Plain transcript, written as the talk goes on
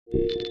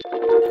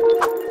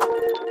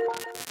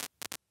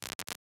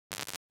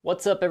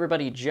What's up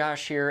everybody,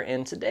 Josh here,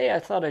 and today I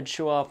thought I'd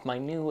show off my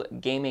new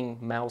gaming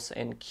mouse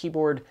and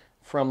keyboard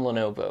from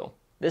Lenovo.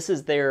 This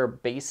is their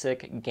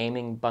basic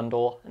gaming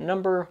bundle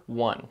number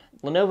 1.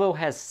 Lenovo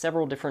has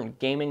several different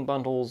gaming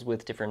bundles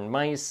with different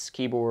mice,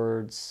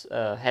 keyboards,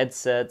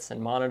 headsets,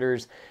 and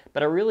monitors,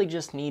 but I really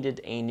just needed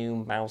a new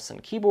mouse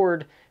and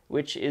keyboard,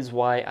 which is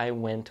why I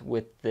went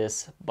with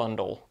this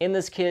bundle. In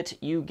this kit,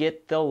 you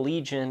get the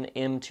Legion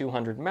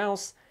M200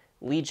 mouse,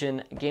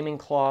 Legion gaming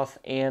cloth,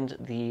 and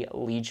the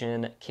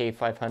Legion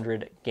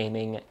K500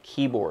 gaming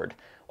keyboard.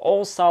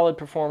 All solid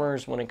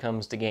performers when it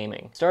comes to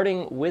gaming.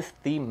 Starting with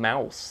the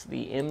mouse,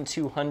 the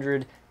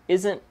M200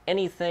 isn't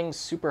anything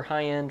super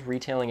high-end,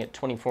 retailing at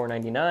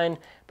 $24.99,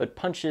 but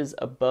punches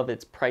above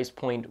its price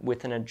point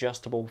with an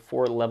adjustable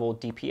 4-level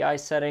DPI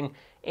setting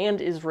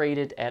and is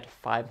rated at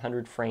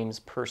 500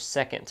 frames per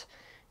second.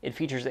 It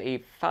features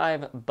a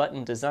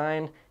 5-button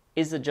design,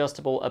 is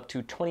adjustable up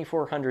to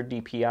 2400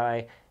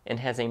 DPI, and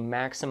has a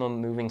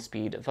maximum moving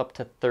speed of up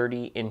to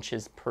 30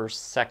 inches per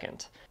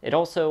second. It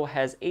also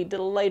has a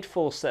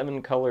delightful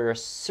 7-color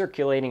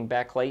circulating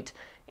backlight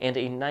and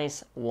a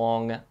nice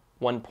long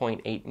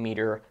 1.8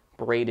 meter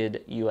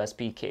braided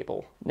USB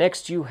cable.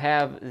 Next you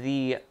have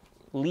the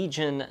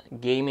Legion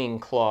Gaming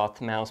Cloth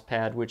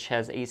mousepad, which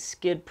has a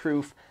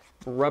skid-proof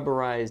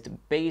rubberized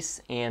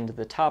base, and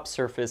the top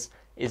surface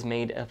is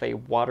made of a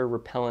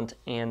water-repellent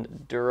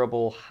and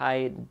durable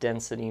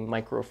high-density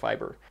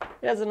microfiber.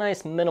 It has a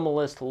nice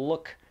minimalist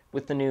look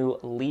with the new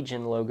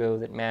Legion logo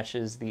that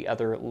matches the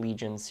other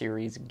Legion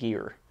series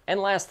gear. And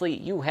lastly,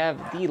 you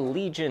have the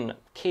Legion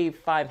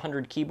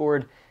K500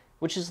 keyboard,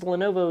 which is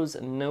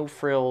Lenovo's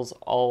no-frills,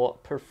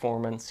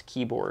 all-performance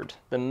keyboard.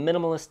 The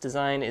minimalist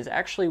design is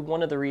actually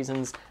one of the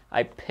reasons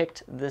I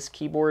picked this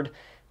keyboard,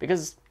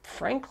 because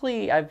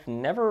frankly, I've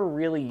never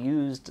really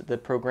used the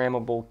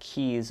programmable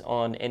keys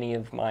on any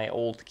of my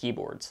old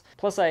keyboards.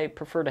 Plus, I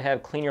prefer to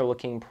have cleaner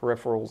looking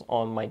peripherals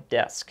on my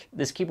desk.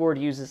 This keyboard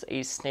uses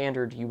a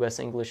standard US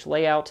English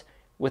layout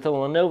with a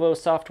Lenovo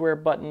software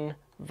button,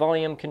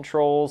 volume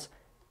controls,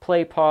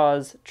 play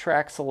pause,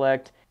 track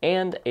select,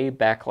 and a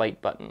backlight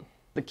button.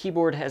 The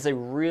keyboard has a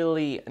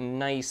really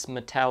nice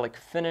metallic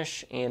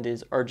finish and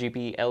is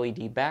RGB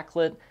LED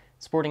backlit,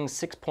 sporting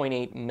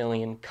 6.8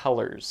 million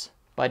colors.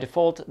 By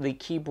default, the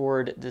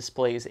keyboard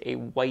displays a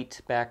white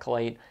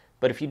backlight,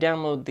 but if you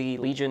download the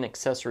Legion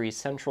Accessories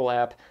Central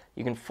app,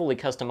 you can fully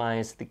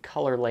customize the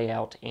color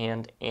layout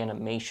and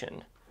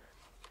animation.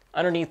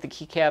 Underneath the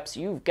keycaps,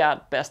 you've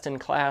got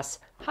best-in-class,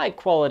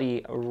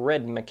 high-quality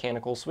red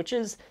mechanical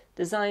switches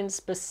designed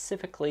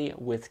specifically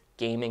with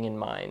gaming in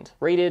mind,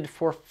 rated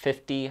for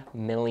 50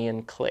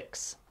 million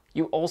clicks.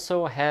 You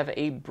also have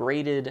a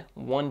braided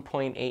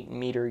 1.8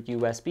 meter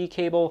USB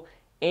cable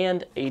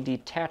and a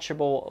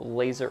detachable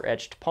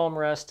laser-etched palm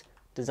rest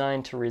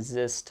designed to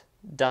resist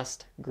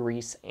dust,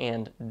 grease,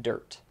 and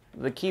dirt.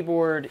 The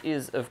keyboard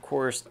is, of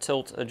course,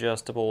 tilt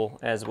adjustable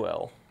as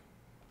well.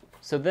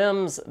 So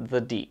them's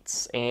the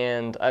deets,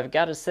 and I've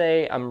got to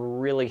say I'm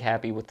really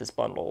happy with this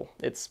bundle.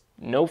 It's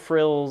no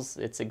frills,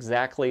 it's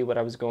exactly what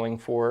I was going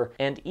for,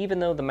 and even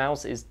though the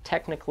mouse is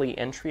technically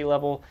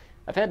entry-level,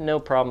 I've had no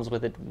problems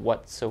with it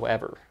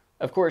whatsoever.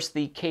 Of course,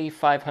 the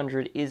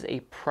K500 is a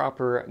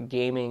proper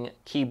gaming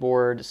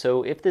keyboard,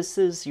 so if this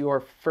is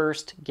your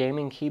first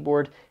gaming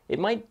keyboard, it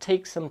might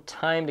take some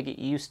time to get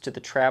used to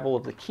the travel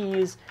of the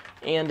keys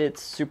and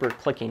its super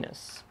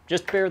clickiness.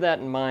 Just bear that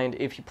in mind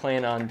if you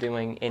plan on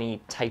doing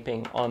any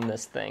typing on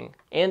this thing.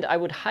 And I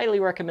would highly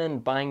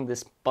recommend buying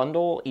this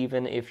bundle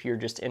even if you're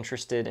just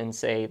interested in,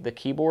 say, the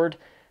keyboard.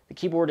 The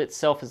keyboard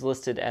itself is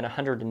listed at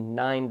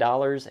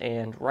 $109,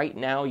 and right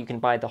now you can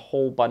buy the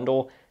whole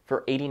bundle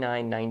for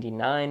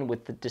 $89.99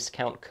 with the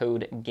discount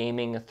code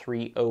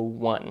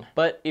GAMING301.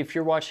 But if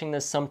you're watching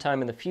this sometime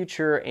in the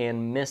future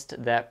and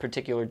missed that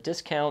particular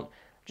discount,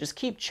 just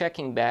keep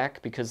checking back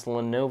because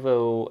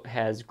Lenovo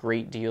has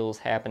great deals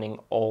happening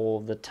all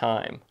the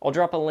time. I'll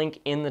drop a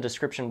link in the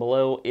description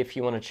below if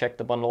you want to check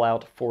the bundle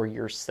out for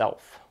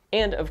yourself.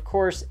 And of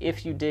course,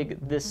 if you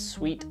dig this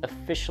sweet,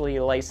 officially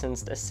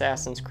licensed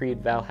Assassin's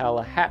Creed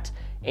Valhalla hat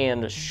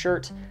and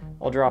shirt,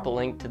 I'll drop a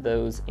link to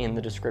those in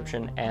the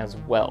description as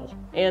well.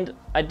 And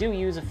I do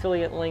use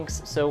affiliate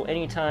links, so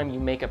anytime you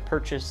make a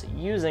purchase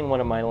using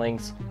one of my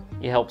links,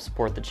 you help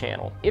support the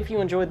channel. If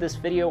you enjoyed this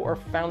video or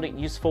found it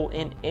useful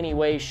in any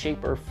way,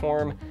 shape, or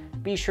form,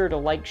 be sure to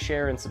like,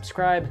 share, and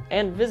subscribe,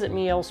 and visit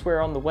me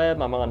elsewhere on the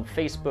web. I'm on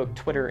Facebook,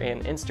 Twitter,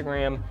 and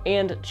Instagram,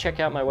 and check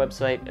out my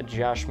website at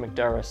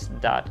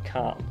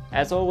joshmcdarris.com.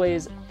 As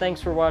always, thanks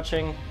for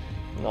watching,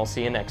 and I'll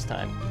see you next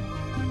time.